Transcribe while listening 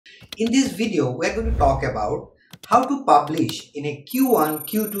In this video, we are going to talk about how to publish in a Q1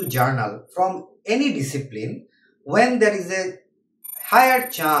 Q2 journal from any discipline when there is a higher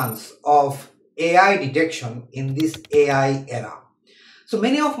chance of AI detection in this AI era. So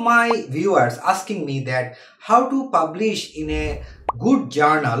many of my viewers asking me that how to publish in a good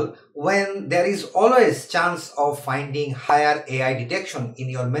journal when there is always chance of finding higher AI detection in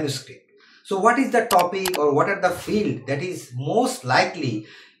your manuscript. So what is the topic or what are the field that is most likely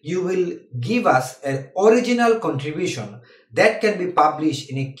you will give us an original contribution that can be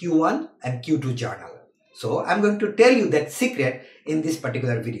published in a Q1 and Q2 journal. So I'm going to tell you that secret in this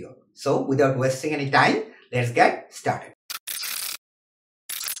particular video. So without wasting any time, let's get started.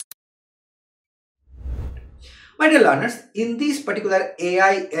 My dear learners, in this particular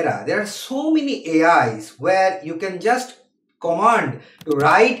AI era, there are so many AIs where you can just command to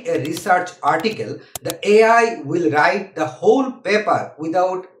write a research article. The AI will write the whole paper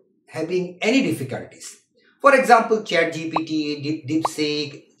without having any difficulties. For example, ChatGPT,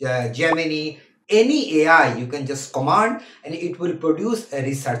 DeepSeek, Gemini, any AI you can just command and it will produce a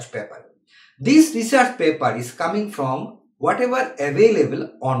research paper. This research paper is coming from whatever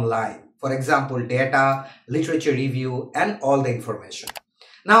available online. For example, data, literature review, and all the information.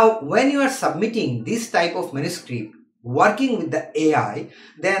 Now, when you are submitting this type of manuscript, working with the AI,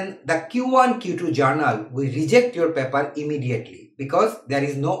 then the Q1, Q2 journal will reject your paper immediately because there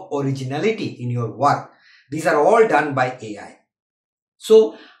is no originality in your work. These are all done by AI.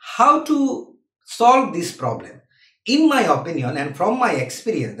 So, how to solve this problem? In my opinion and from my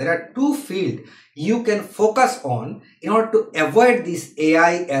experience, there are two fields you can focus on in order to avoid this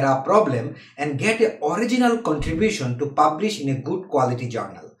AI era problem and get an original contribution to publish in a good quality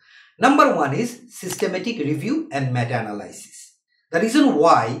journal. Number one is systematic review and meta-analysis. The reason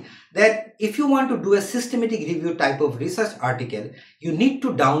why that if you want to do a systematic review type of research article, you need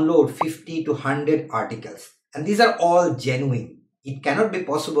to download 50 to 100 articles. And these are all genuine. It cannot be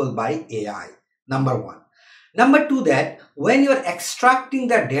possible by AI. Number one. Number two, that when you are extracting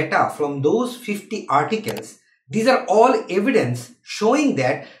the data from those 50 articles, these are all evidence showing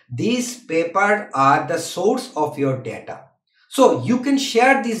that these papers are the source of your data. So you can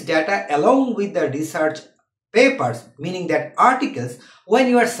share this data along with the research papers, meaning that articles, when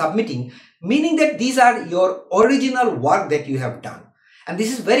you are submitting, meaning that these are your original work that you have done. And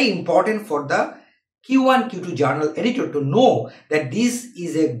this is very important for the Q1, Q2 journal editor to know that this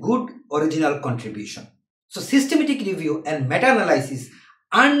is a good original contribution. So systematic review and meta-analysis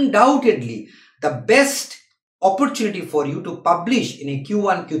undoubtedly the best opportunity for you to publish in a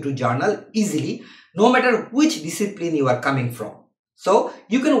Q1, Q2 journal easily, no matter which discipline you are coming from. So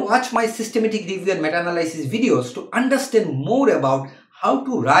you can watch my systematic review and meta-analysis videos to understand more about how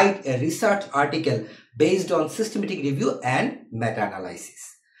to write a research article based on systematic review and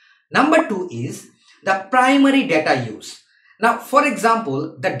meta-analysis. Number two is the primary data use. Now, for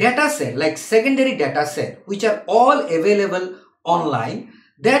example, the data set like secondary data set, which are all available online,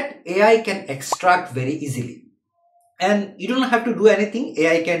 that AI can extract very easily. And you don't have to do anything.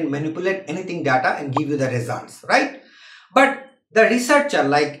 AI can manipulate anything data and give you the results, right? But the researcher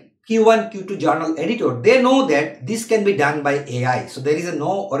like Q1, Q2 journal editor, they know that this can be done by AI. So there is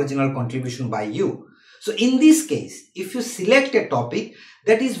no original contribution by you. So in this case, if you select a topic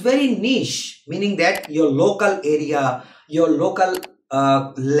that is very niche, meaning that your local area, your local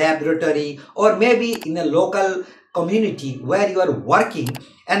laboratory, or maybe in a local community where you are working,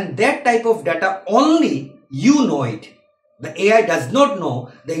 and that type of data only you know it. The AI does not know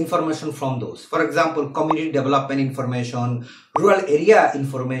the information from those. For example, community development information, rural area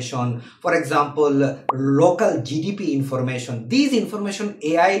information, for example, local GDP information. These information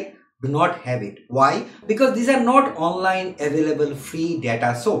AI do not have it. Why? Because these are not online available free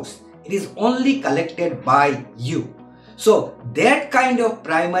data source. It is only collected by you. So that kind of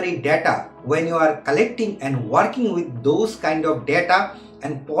primary data, when you are collecting and working with those kind of data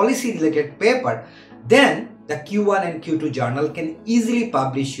and policy related paper, then the Q1 and Q2 journal can easily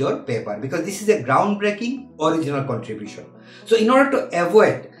publish your paper because this is a groundbreaking original contribution. So in order to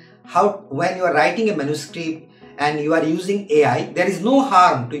avoid when you are writing a manuscript and you are using AI, there is no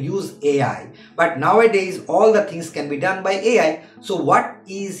harm to use AI. But nowadays, all the things can be done by AI. So what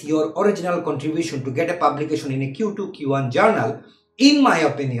is your original contribution to get a publication in a Q2, Q1 journal? In my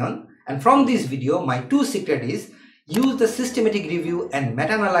opinion, and from this video, my two secret is use the systematic review and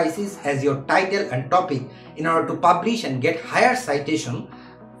meta-analysis as your title and topic in order to publish and get higher citation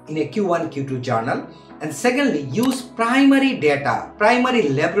in a Q1, Q2 journal. And secondly, use primary data, primary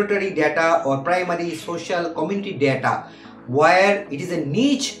laboratory data or primary social community data where it is a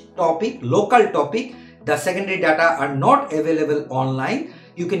niche topic, local topic, the secondary data are not available online.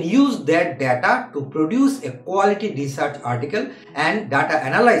 you can use that data to produce a quality research article and data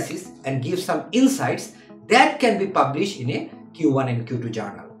analysis and give some insights that can be published in a Q1 and Q2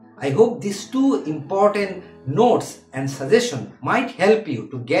 journal. I hope these two important notes and suggestions might help you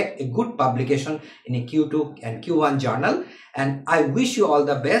to get a good publication in a Q2 and Q1 journal, and I wish you all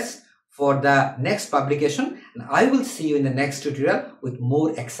the best for the next publication, and I will see you in the next tutorial with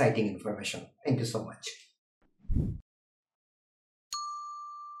more exciting information. Thank you so much.